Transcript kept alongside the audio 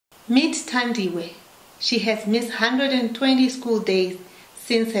Meet Tandiwe. She has missed 120 school days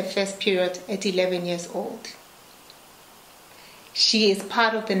since her first period at 11 years old. She is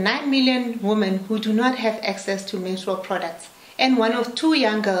part of the 9 million women who do not have access to menstrual products and one of 2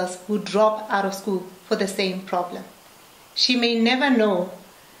 young girls who drop out of school for the same problem. She may never know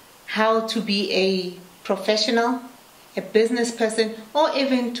how to be a professional, a business person, or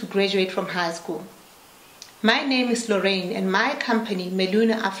even to graduate from high school. My name is Lourraine, and my company,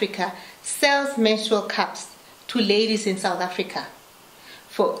 Meluna Africa, sells menstrual cups to ladies in South Africa.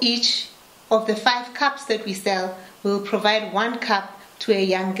 For each of the 5 cups that we sell, we will provide 1 cup to a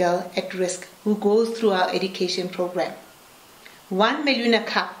young girl at risk who goes through our education program. 1 Meluna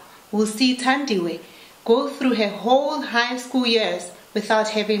cup will see Tandiwe go through her whole high school years without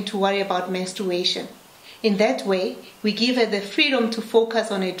having to worry about menstruation. In that way, we give her the freedom to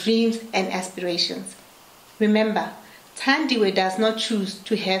focus on her dreams and aspirations. Remember, Tandiwe does not choose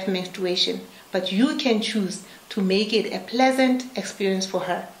to have menstruation, but you can choose to make it a pleasant experience for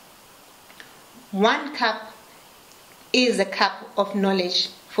her. 1 cup is a cup of knowledge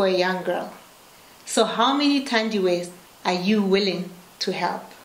for a young girl. So how many Tandiwes are you willing to help?